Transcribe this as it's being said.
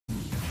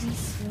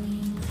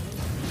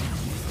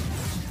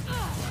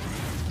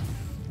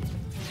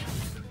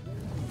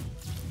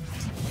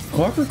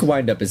Clockwork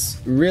Windup is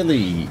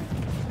really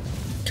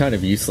kind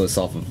of useless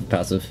off of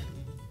passive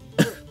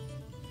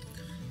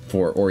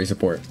for Ori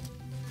support.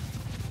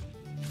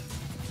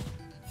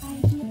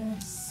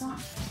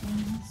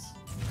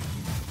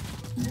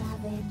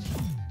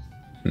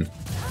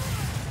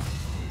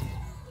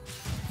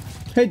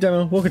 Hey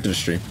Demo, welcome to the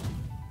stream.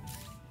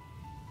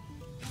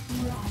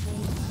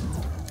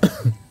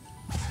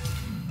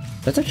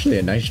 That's actually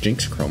a nice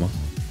Jinx chroma.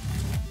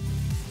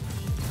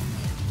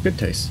 Good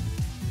taste.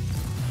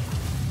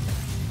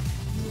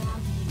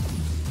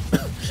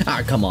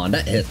 Ah, come on,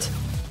 that hit.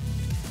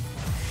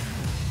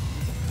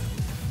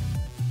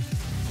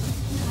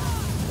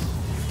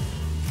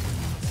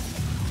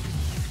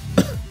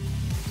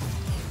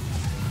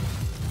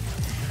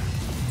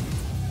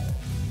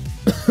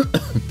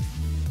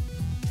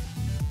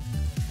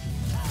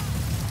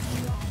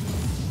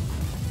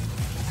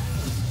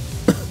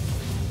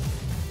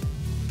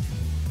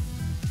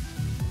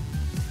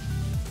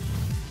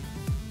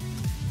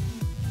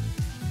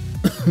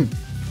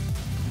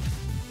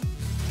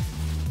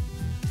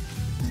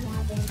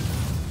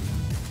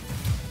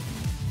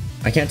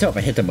 I can't tell if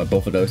I hit them with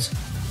both of those.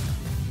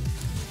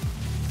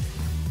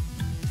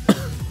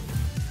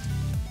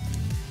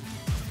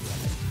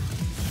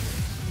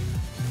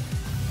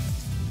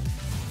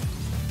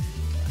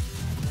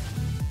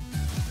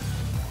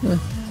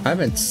 I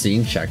haven't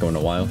seen Shaco in a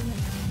while,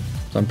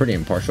 so I'm pretty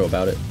impartial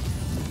about it.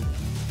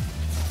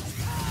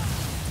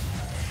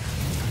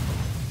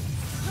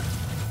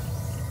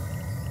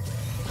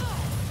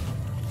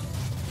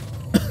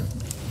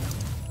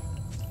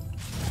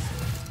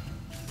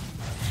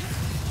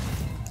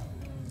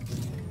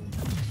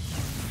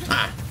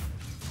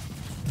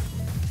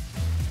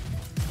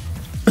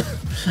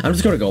 I'm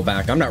just gonna go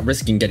back. I'm not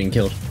risking getting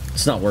killed.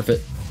 It's not worth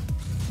it.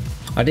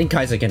 I think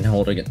Kai'Sa can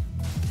hold it.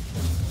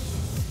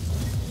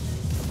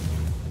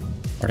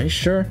 Are they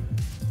sure?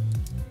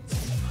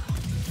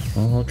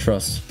 Well, I'll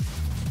trust.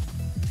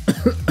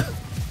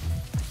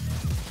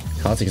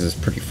 Kha'Zix is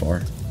pretty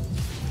far.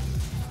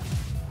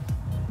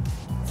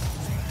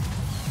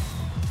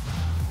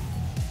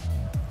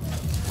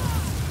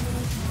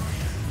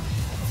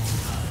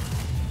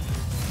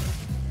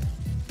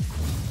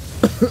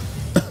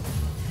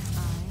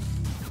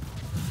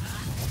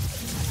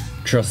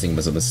 Trusting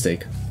was a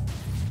mistake.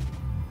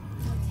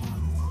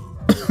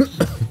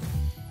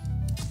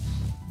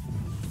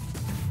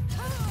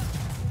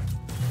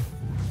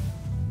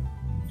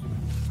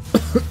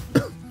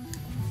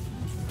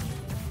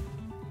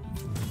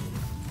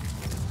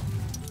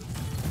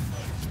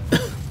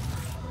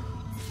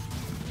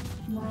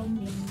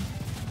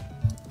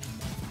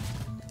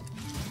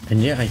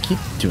 And yeah, I keep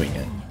doing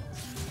it.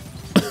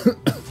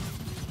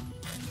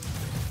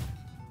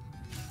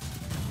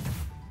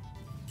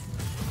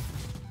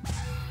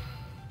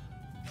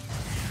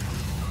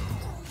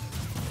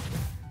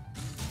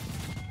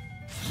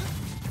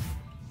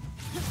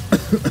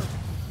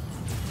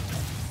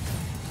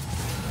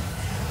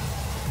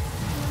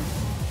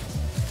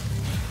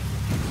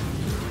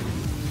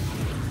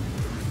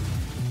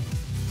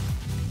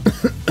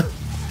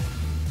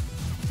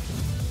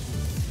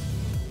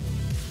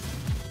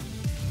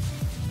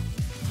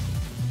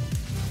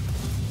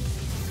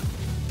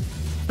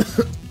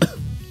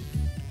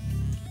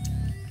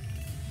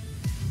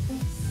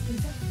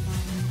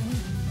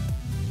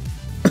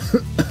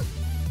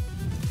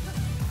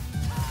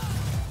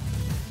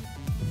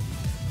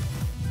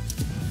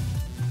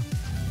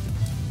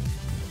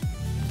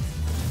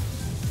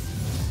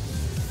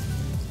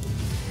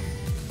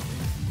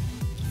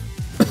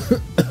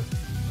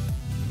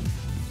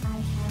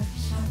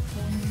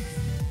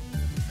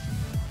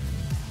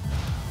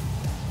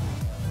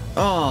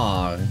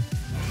 Aw.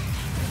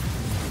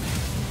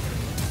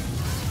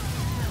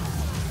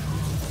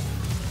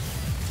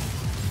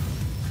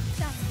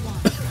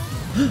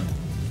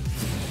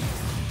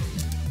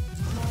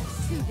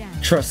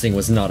 Trusting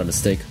was not a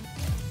mistake.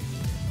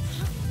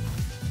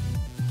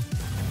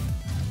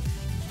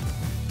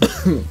 I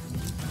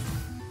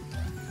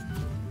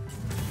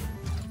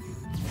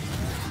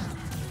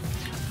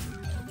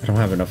don't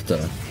have enough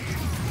to...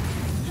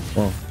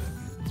 Well...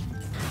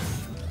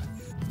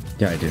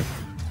 Yeah, I do.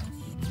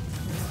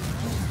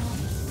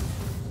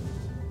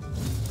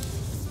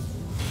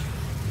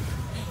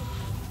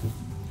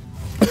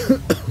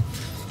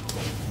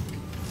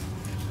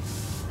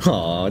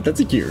 Aw,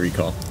 that's a cute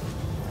recall.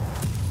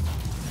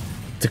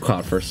 To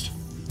Cloud first.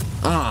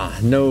 Ah,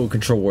 no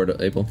control ward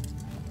able.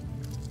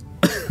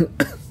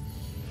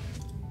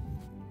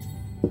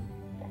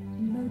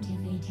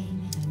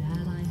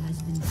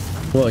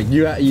 Well,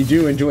 you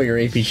do enjoy your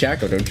AP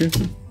Shaco, don't you?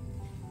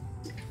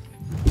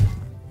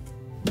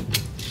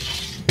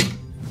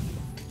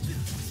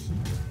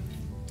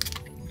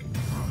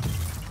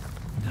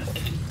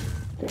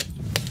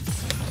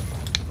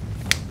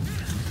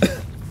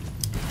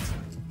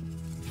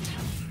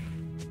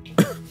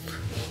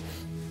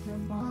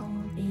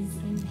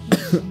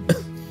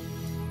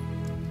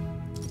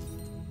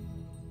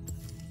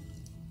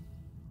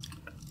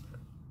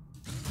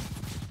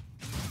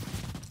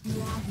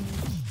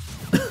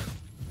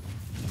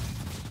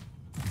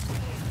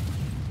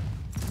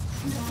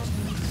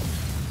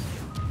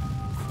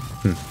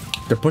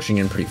 They're pushing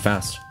in pretty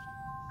fast.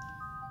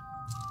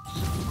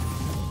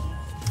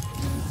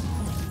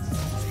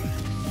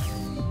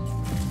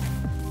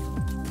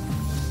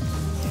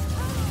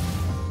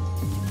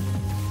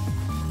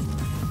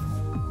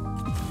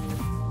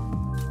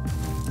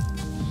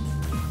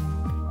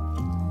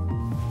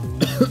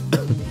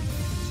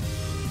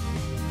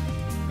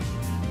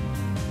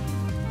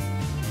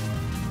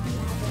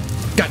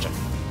 Gotcha.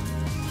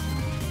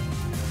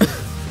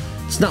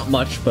 It's not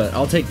much, but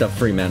I'll take the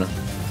free mana.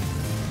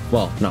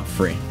 Well, not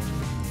free.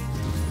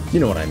 You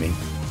know what I mean.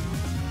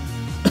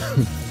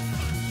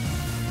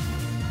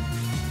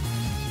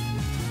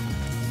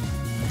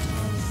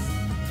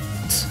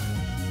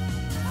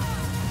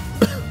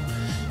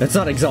 Let's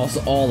not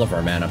exhaust all of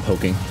our mana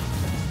poking.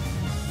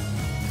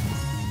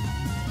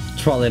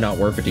 It's probably not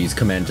worth it to use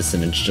Command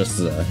Dissonance just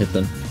to hit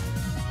them.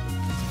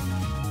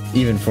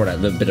 Even for that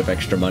little bit of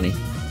extra money.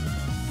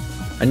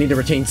 I need to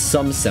retain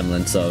some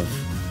semblance of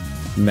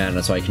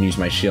mana so I can use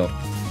my shield.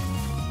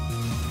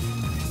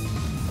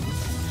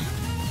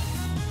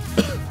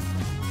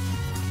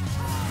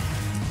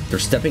 They're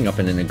stepping up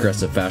in an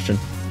aggressive fashion.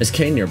 Is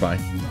Kane nearby?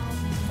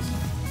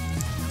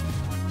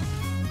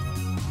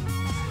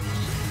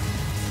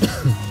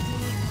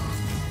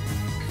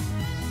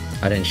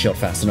 I didn't shield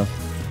fast enough.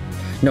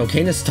 No,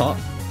 Kane is top.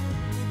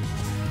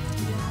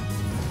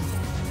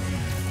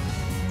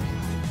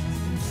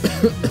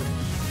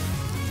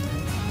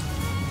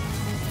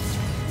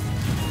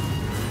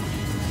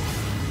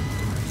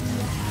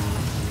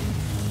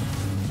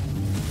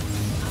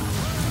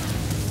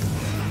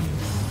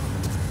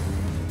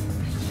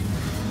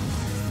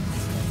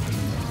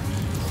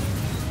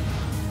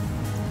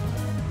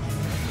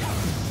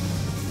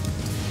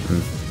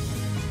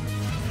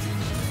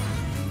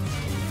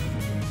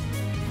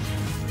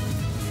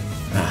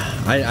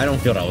 I don't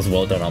feel that was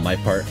well done on my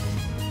part.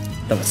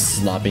 That was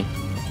sloppy.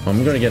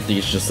 I'm gonna get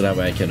these just so that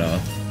way I can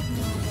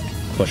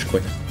push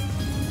quick.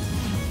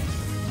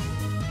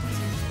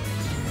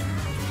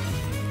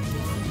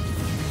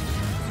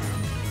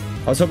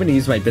 I was hoping to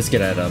use my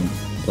biscuit at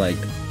like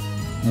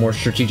more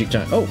strategic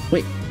time. Oh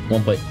wait,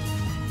 one plate.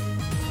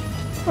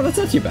 Oh, that's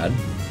not too bad.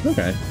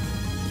 Okay.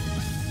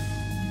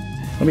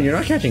 I mean, you're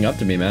not catching up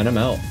to me, man. I'm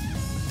out.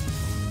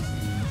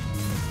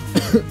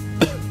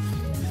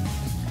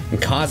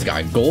 And Kaz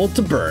got gold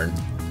to burn.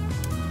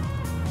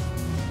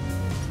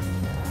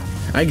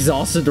 I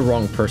exhausted the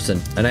wrong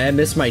person, and I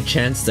missed my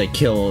chance to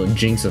kill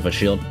Jinx with a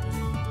shield.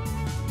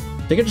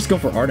 They could just go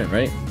for Ardent,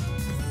 right?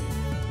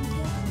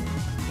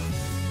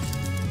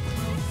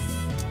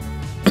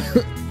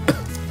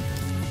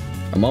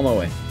 I'm on my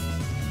way.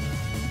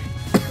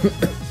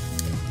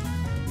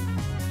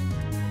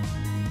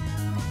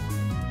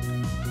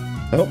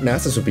 I hope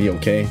Nasus will be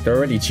okay. They're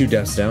already 2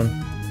 deaths down.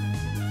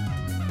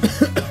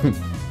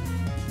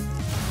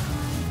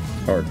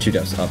 Or 2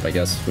 deaths up, I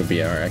guess, would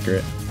be more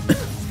accurate.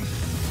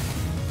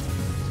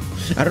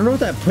 I don't know if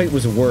that plate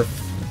was worth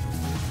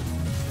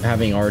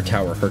having our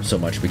tower hurt so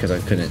much because I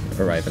couldn't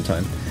arrive in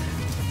time.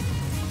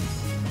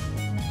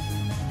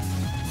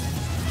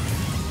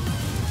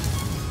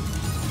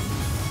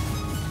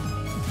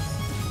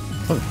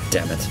 Oh,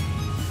 damn it.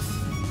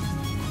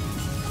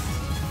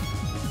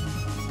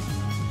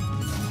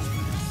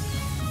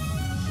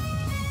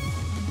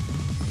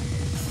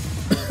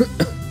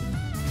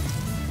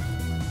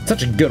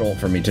 Such a good ult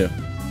for me, too.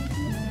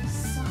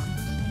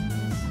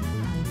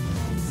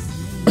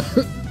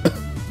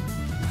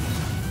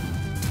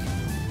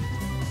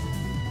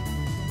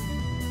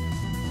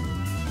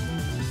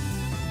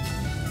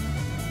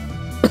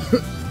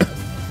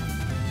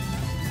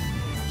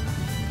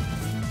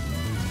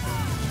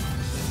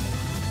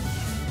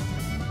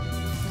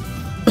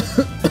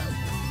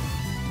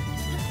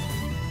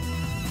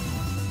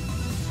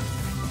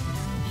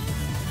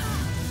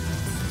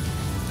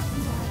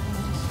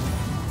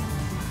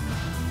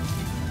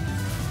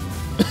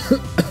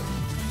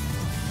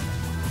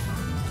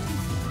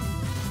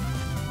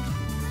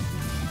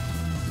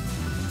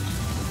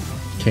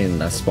 Kane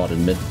last spotted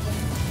mid.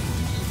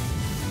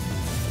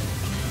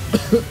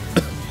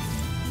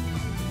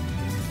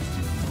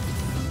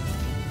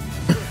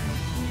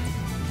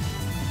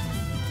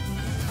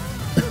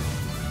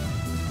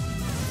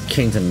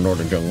 Kane's in the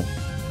northern jungle.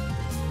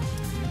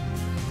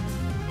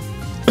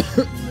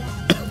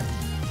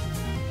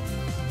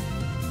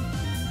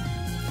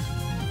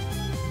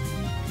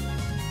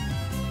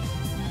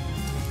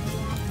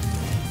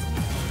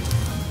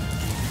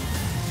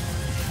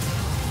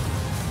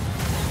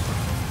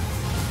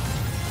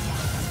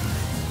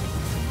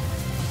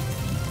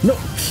 No.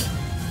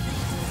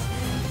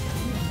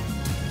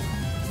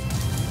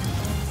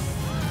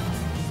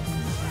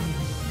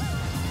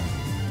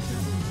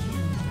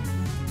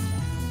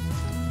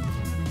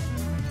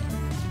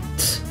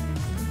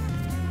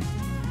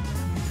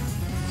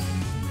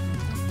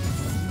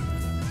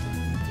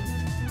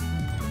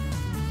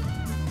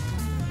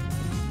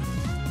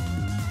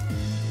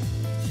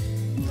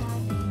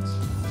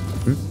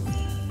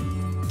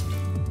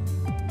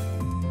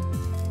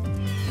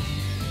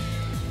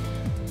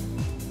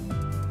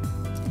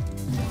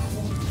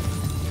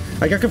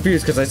 I got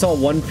confused because I saw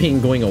one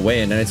ping going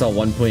away and then I saw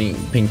one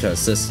ping to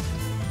assist.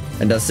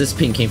 And the assist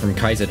ping came from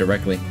Kaiser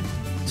directly.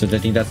 So I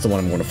think that's the one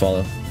I'm going to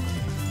follow.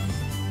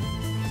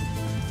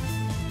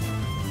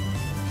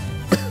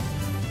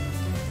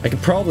 I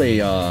could probably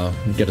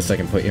get a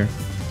second put here.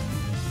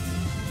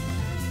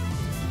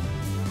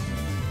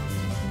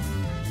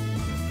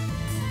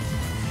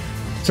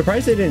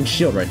 Surprised they didn't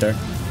shield right there.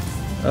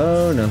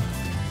 Oh no.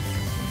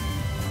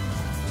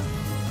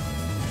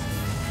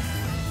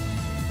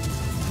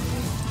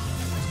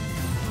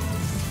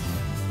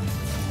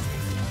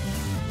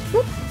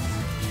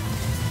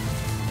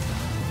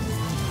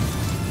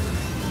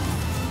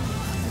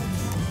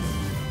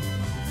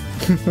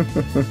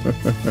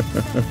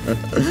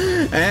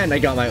 And I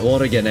got my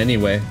ult again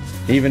anyway,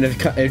 even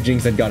if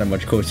Jinx had gotten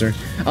much closer.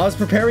 I was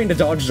preparing to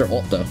dodge their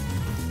ult though,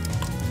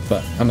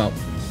 but I'm out.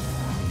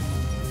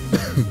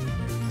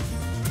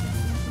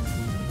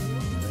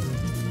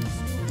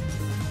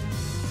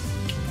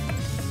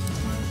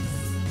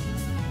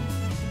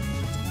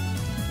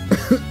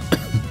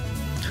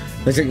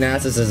 Looks like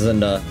Nasus is in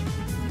the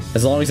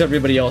as long as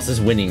everybody else is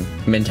winning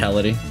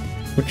mentality,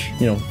 which,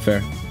 you know,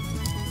 fair.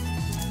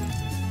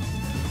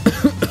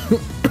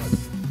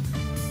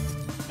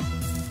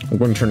 We're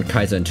going to turn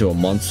Kaiser into a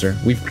monster.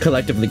 We've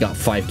collectively got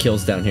 5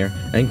 kills down here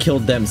and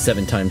killed them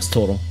 7 times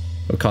total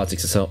with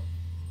Kha'Zix's help.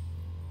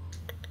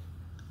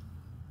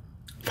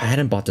 If I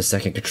hadn't bought the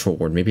second control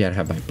ward, maybe I'd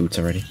have my boots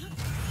already.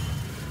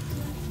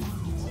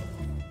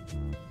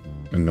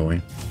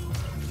 Annoying.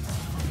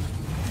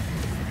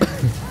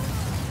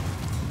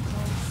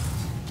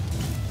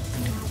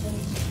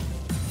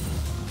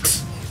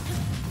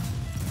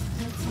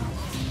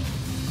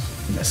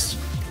 Missed.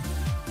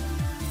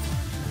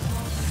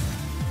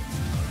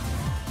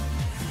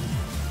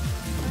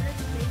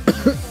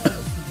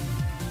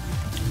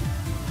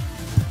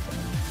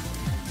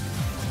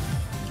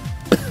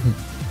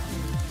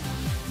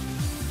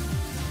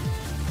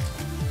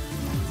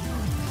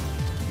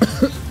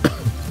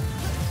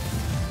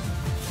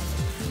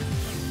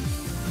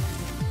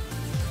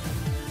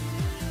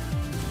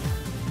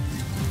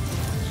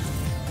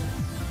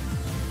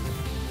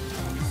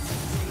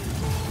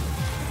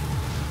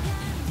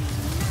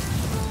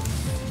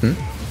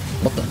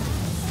 What the?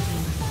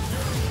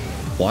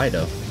 Why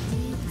though?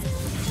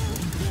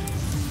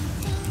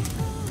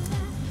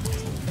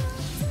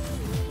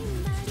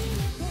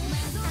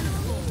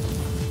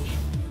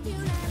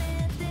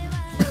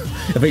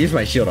 If I use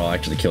my shield, I'll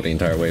actually kill the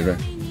entire wave there.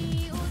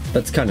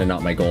 That's kind of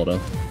not my goal though.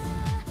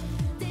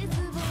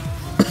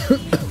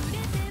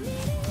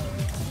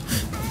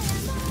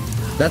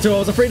 That's who I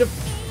was afraid of.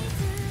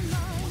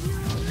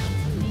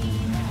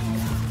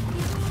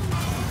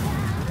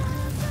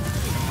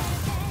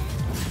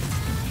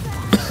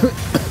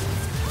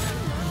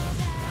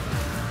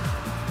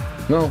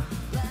 No.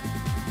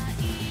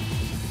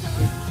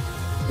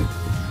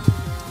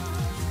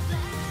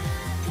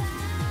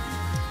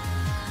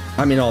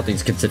 I mean, all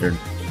things considered.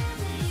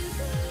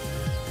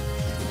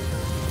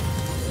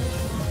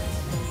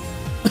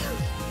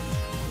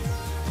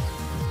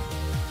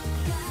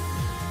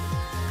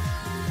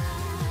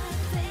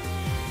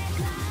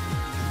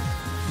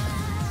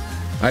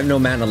 I have no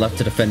mana left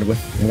to defend with.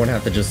 I'm gonna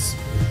have to just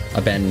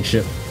abandon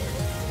ship.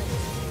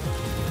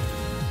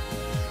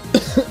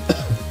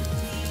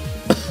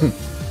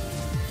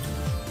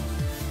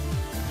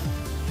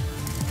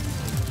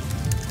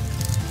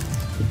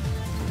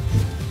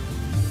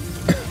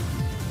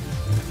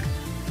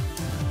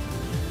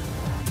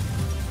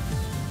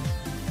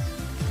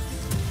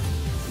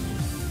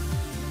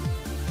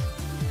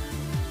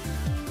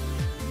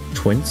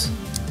 Twins?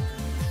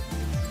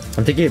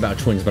 I'm thinking about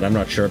twins, but I'm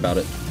not sure about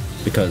it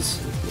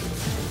because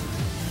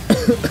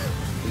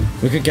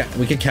we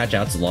could catch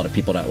out to a lot of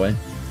people that way.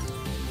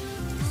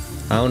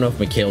 I don't know if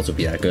Mikhail's would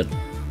be that good.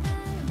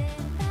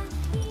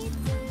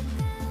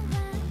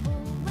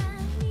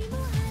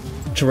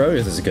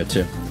 Terraria's is good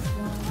too.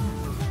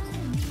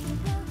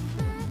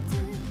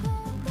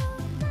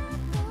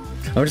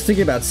 I'm just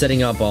thinking about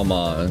setting up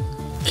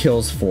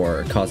kills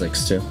for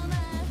Kha'Zix too.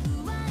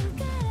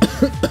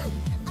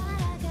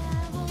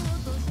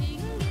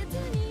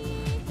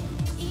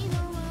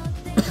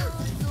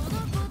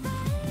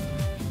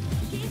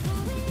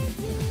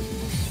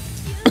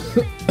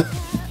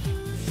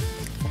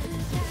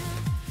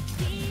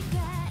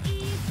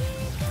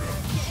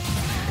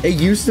 It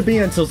used to be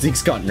until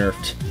Zeke's got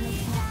nerfed.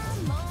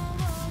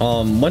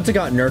 Once it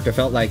got nerfed, it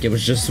felt like it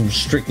was just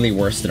strictly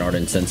worse than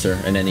Ardent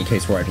Sensor in any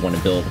case where I'd want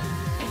to build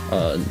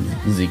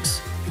Zeke's.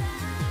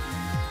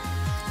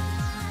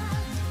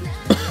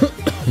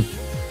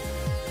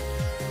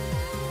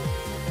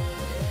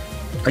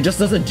 It just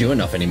doesn't do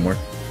enough anymore.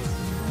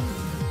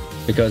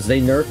 Because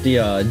they nerfed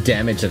the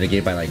damage that they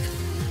gave by like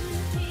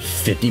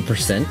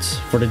 50%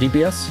 for the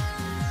DPS,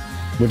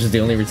 which is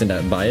the only reason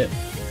to buy it.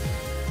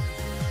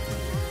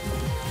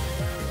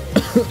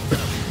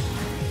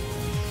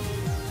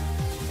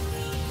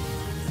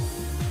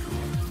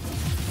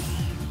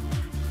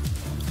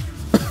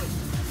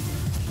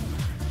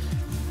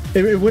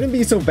 It wouldn't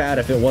be so bad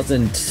if it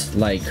wasn't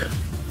like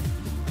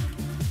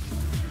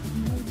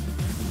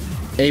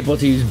able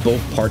to use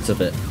both parts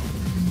of it.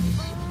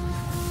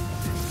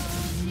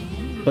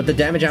 But the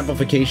damage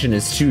amplification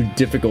is too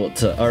difficult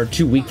to, or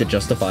too weak to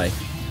justify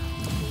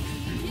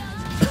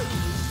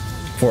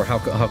for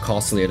how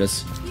costly it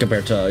is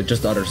compared to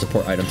just other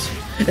support items.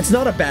 It's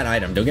not a bad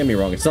item, don't get me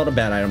wrong, it's not a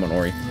bad item on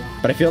Ori.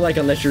 But I feel like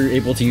unless you're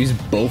able to use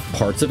both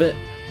parts of it,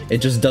 it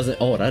just doesn't.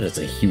 Oh, that is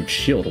a huge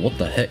shield. What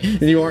the heck?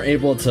 You aren't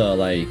able to,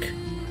 like,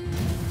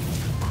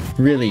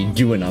 really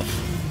do enough.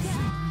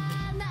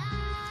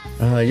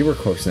 You were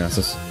close,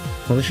 Nasus.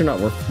 Well, at least you're not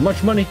worth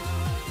much money.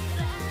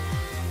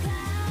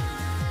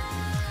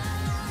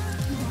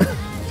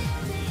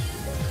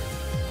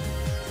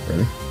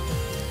 Really?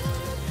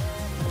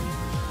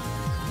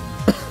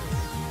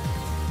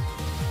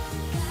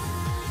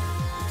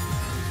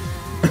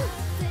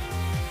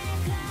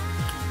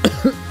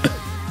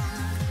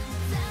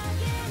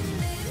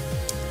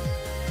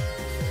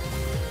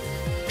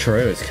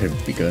 Troyos could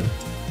be good.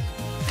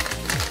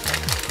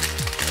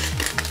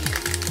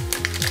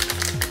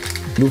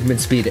 Movement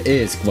speed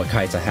is what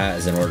Kai'Sa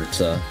has in order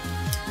to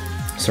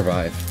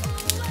survive.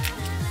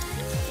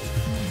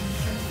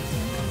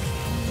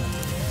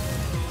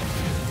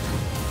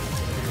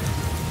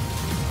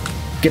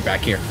 Get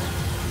back here.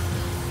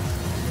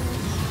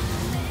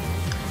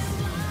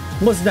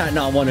 Was that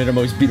not one of the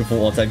most beautiful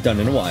ults I've done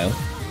in a while?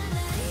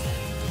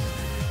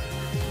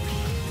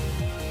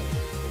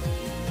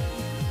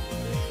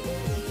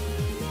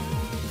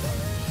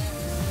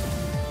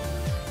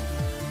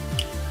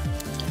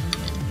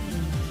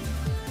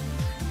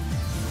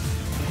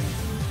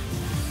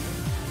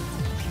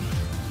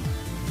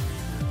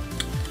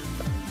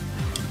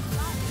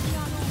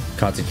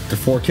 Kha'Zix to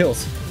 4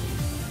 kills.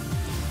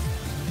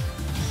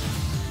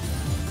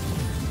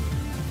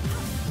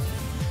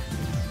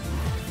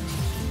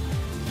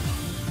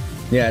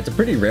 Yeah, it's a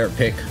pretty rare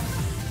pick.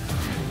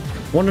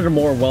 One of the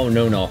more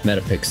well-known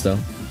off-meta picks, though.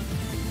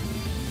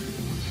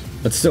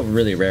 But still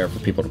really rare for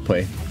people to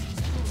play.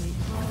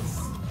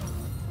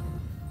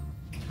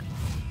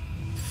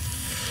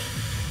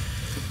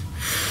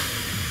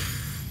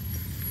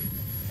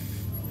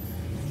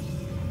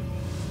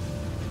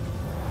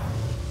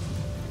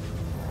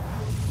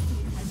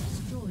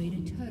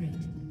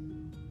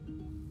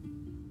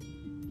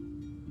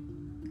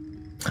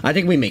 I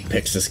think we make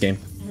picks this game.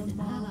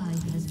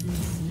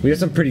 We have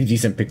some pretty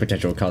decent pick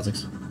potential with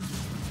Kha'Zix.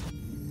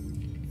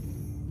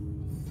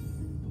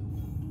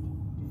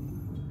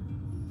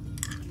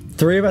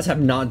 Three of us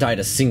have not died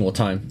a single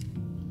time.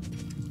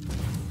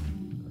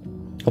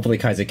 Hopefully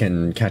Kai'Sa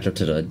can catch up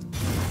to the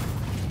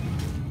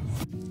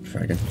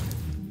dragon.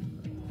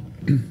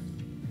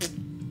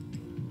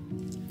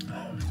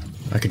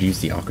 I could use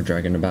the Aqua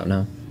Dragon about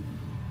now.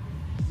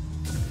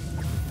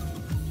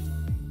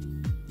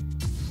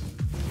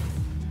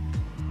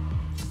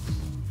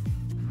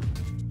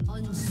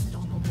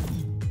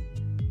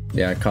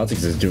 Yeah,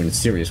 Kha'Zix is doing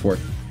serious work.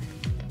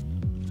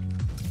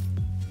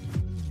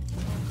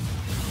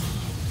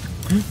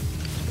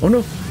 Oh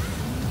no!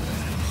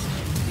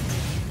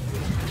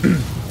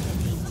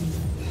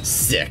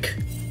 Sick.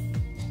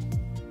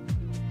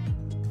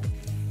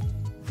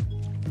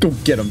 Go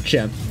get him,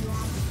 champ.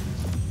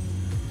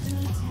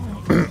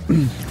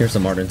 Here's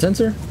some Ardent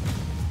Sensor.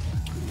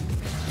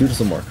 Do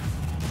some work.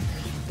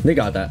 They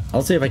got that.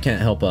 I'll see if I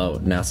can't help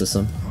out Nasus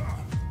some.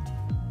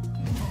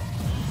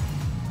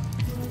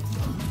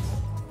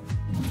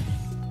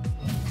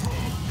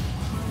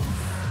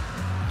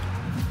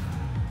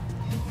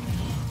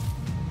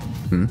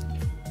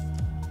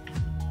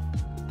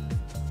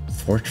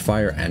 Forge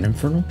Fire and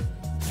Infernal?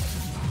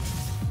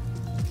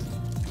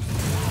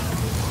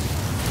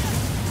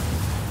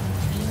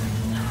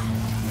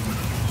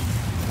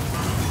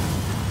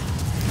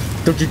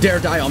 Don't you dare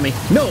die on me!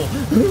 No!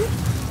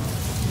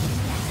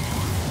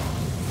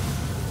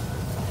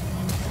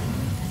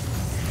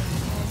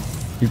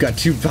 You've got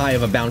too high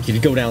of a bounty to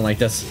go down like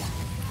this.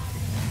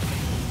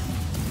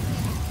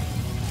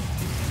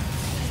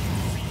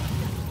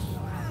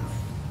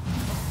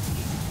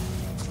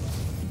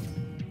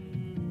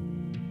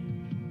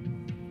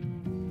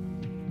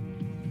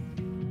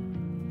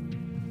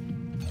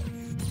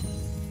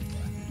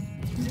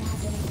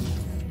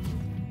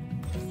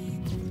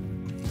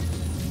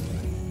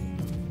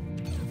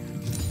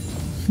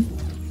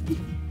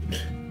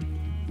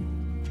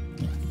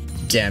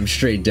 Damn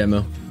straight,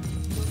 demo.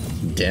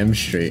 Damn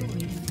straight.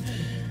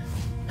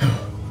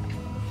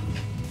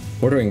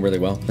 We're doing really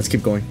well. Let's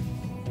keep going.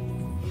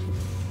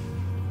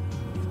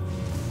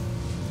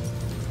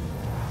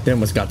 They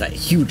almost got that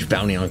huge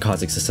bounty on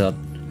Kha'Zix's sub.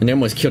 And they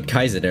almost killed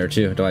Kai'Sa there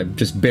too, though I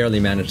just barely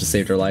managed to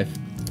save their life.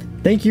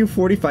 Thank you,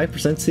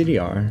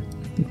 45%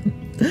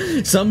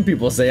 CDR. Some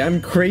people say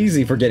I'm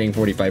crazy for getting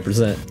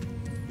 45%.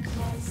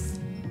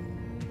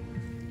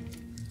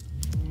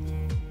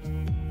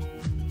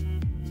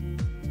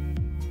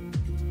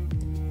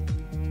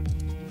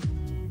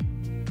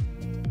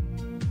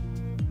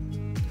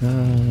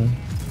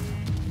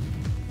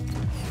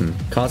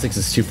 Kha'Zix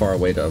is too far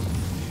away to...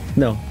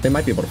 No, they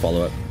might be able to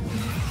follow up.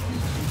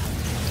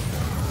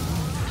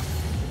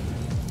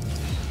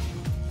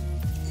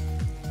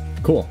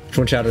 Cool.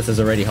 Twin Shadows has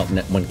already helped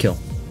net 1 kill.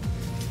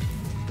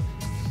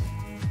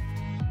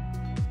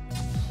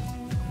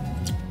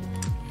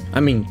 I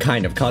mean,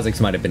 kind of.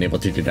 Kha'Zix might have been able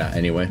to do that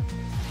anyway.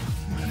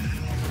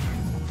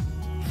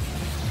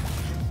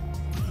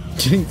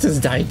 Jinx has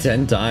died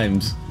 10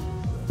 times.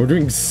 We're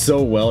doing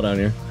so well down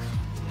here.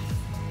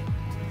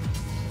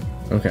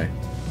 Okay.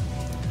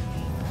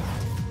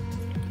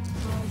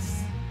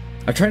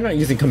 I try not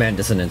using Command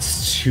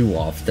Dissonance too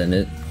often.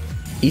 It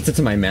eats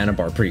into my mana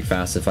bar pretty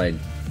fast if I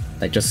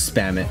like just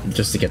spam it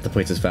just to get the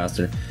places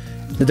faster.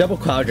 The double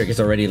Cloud Drake is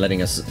already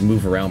letting us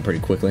move around pretty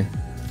quickly.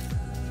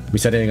 We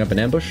setting up an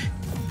ambush?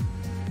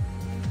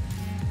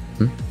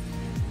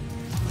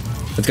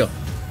 Let's go.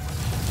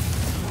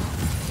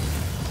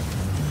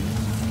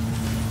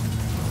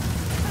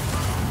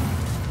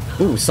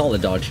 Ooh,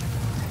 solid dodge.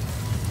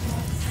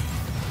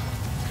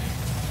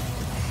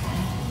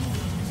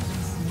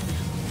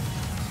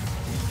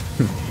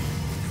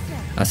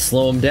 I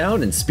slow him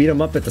down and speed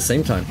him up at the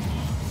same time.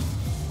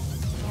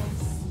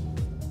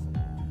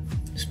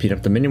 Speed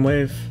up the minion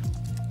wave.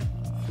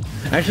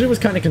 I actually was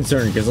kind of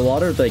concerned because a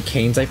lot of the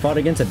Canes I fought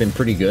against have been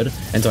pretty good,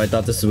 and so I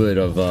thought this would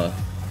have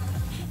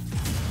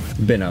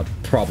been a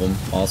problem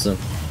also.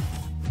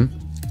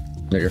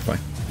 No, you're fine.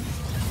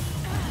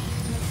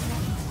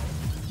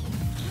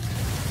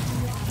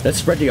 Let's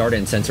spread the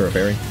Ardent Sensor of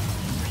Berry.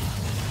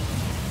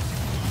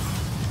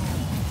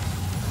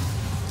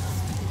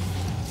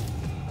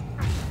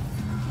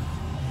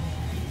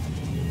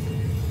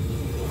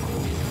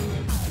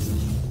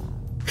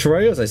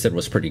 Chirayo, as I said,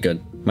 was pretty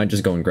good. Might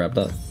just go and grab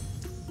that.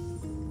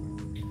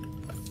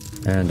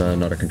 And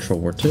another control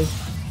ward too.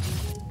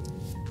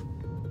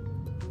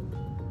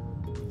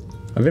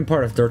 I've been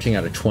part of 13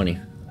 out of 20.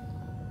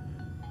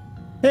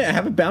 Hey, I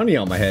have a bounty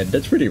on my head.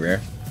 That's pretty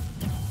rare.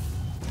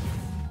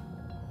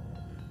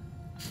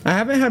 I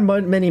haven't had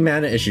many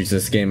mana issues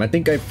this game. I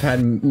think I've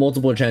had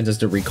multiple chances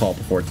to recall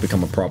before it's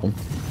become a problem,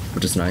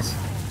 which is nice.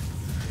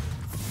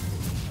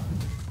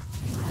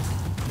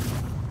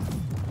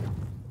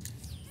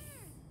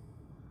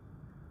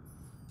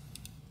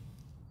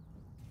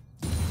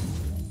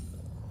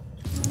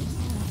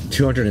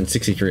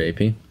 $263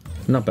 AP.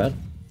 Not bad.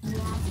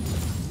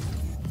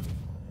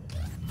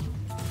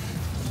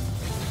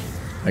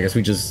 I guess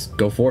we just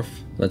go forth.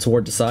 Let's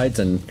ward the sides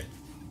and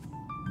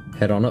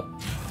head on up.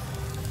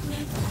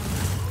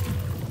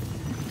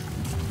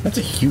 That's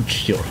a huge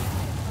shield.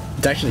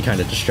 It's actually kind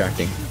of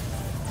distracting.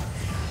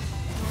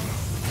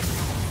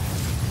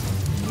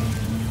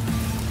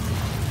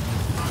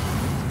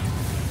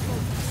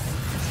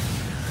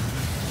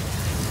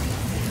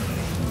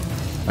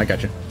 I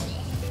got you.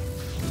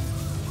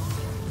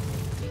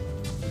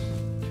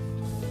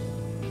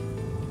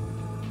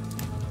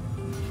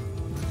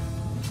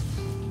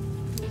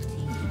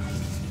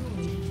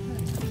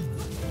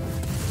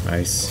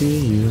 I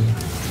see you.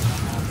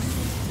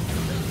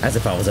 As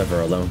if I was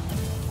ever alone.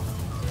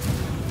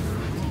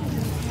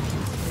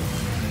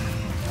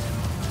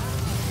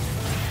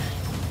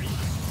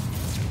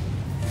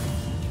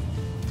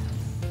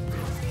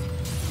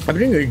 I've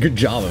been doing a good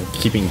job of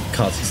keeping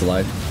Kha'Zix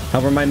alive.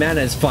 However, my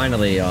mana is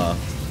finally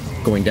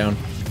going down.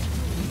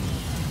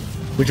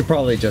 We should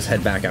probably just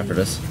head back after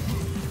this.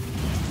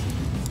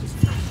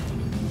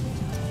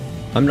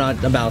 I'm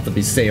not about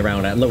to stay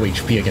around at low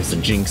HP against a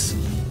Jinx.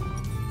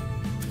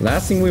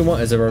 Last thing we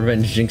want is a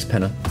revenge Jinx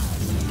Penna.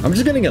 I'm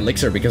just getting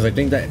Elixir because I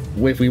think that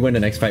if we win the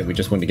next fight, we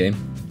just win the game.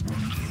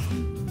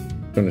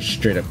 I'm gonna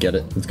straight up get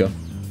it. Let's go.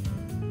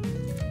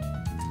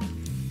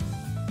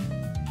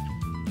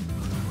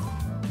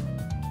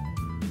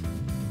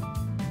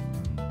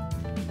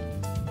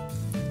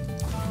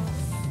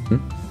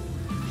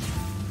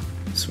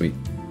 Sweet.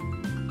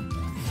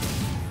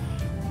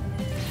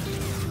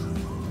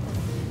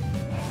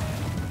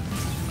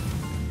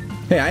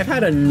 Hey, I've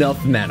had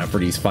enough mana for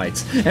these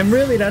fights, and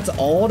really that's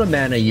all the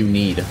mana you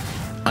need.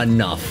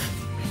 Enough.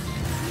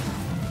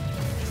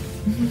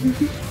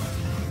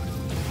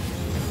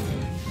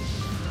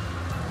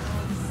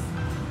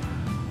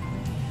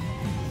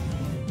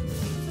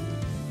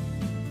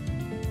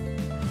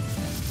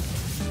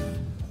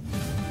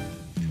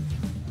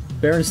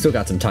 Baron's still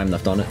got some time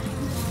left on it.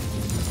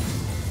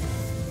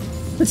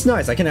 It's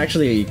nice, I can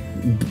actually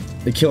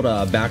kill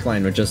the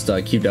backline with just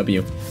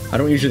QW. I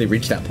don't usually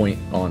reach that point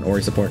on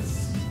Ori support.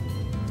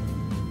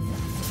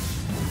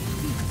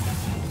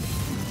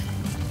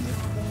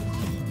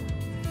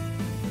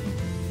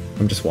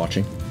 I'm just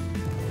watching.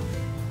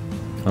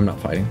 I'm not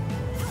fighting.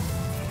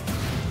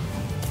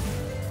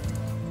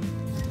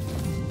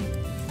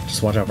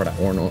 Just watch out for that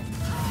Ornament.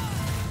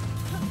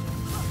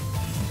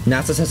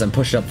 Nasus hasn't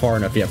pushed up far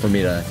enough yet for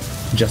me to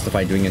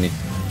justify doing any.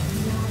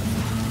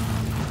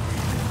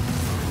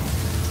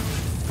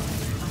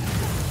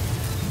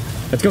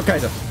 Let's go,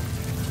 Kai'Sa.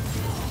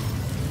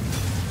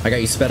 I got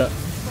you sped up.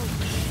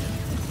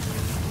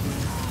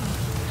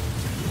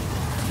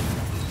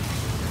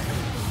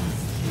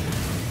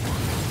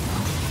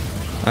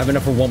 I have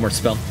enough for one more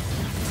spell.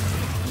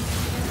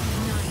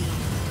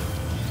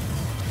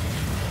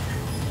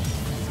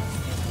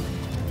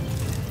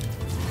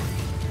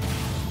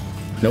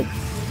 Nope.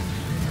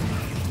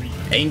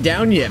 Ain't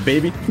down yet,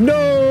 baby.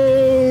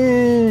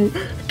 No!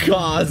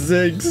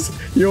 Kha'Zix,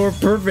 you're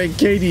perfect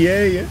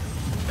KDA.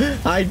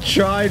 I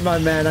tried, my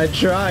man, I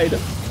tried.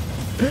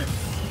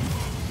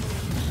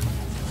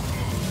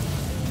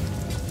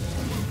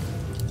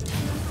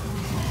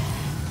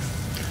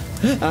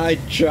 I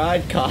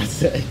tried,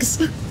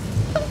 Kha'Zix.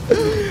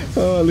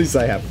 Oh, at least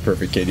I have a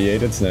perfect KDA,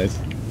 that's nice.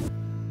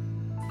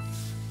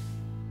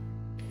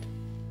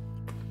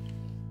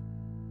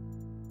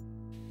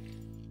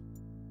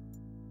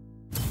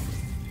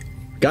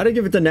 Gotta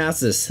give it to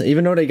Nasus,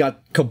 even though they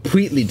got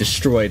completely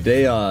destroyed.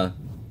 They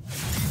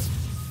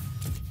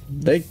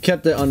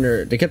kept it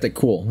under. They kept it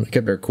cool. They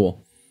kept it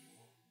cool.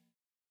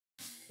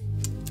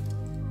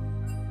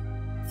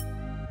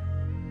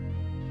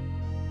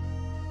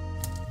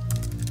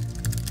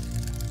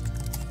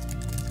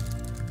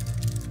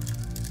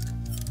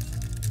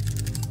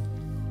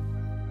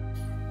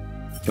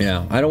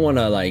 Yeah, I don't want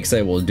to like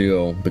say we'll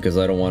duo because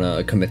I don't want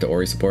to commit to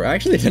Ori support. I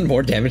actually did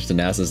more damage to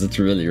Nasus. It's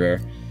really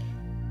rare.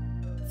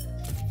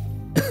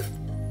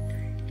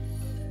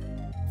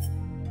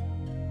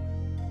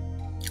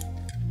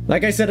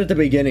 Like I said at the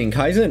beginning,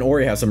 Kai'Sa and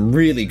Ori have some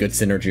really good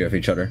synergy with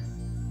each other.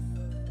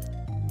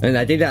 And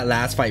I think that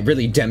last fight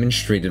really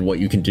demonstrated what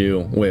you can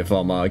do with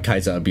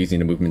Kai'Sa abusing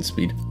the movement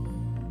speed.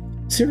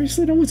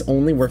 Seriously though, it's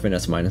only worth an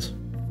S-.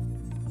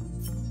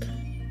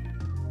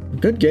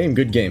 Good game,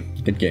 good game,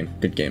 good game,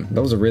 good game.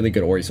 That was a really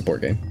good Ori support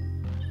game.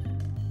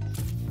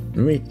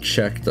 Let me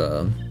check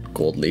the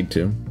gold lead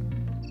too.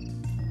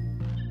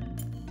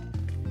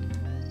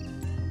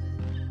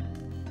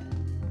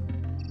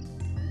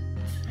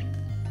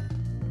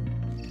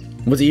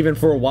 Was even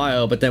for a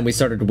while, but then we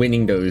started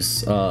winning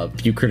those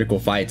few critical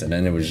fights, and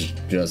then it was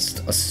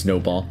just a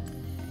snowball.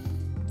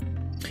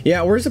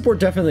 Yeah, Ori support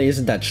definitely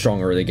isn't that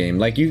strong early game.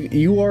 Like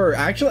you are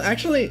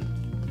actually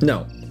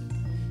no.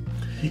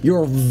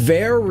 Your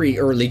very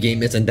early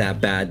game isn't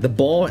that bad. The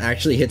ball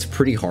actually hits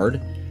pretty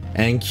hard,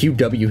 and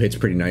QW hits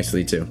pretty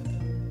nicely too.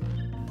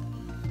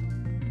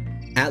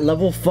 At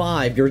level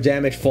 5, your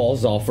damage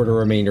falls off for the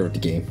remainder of the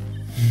game.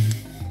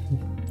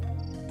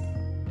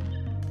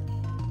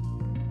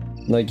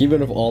 Like,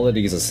 even with all of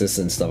these assists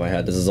and stuff I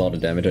had, this is all the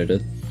damage I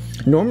did.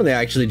 Normally,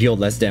 I actually deal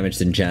less damage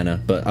than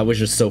Janna, but I was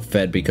just so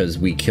fed because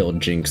we killed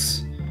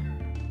Jinx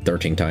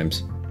 13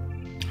 times.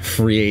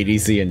 Free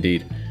ADC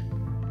indeed.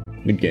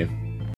 Good game.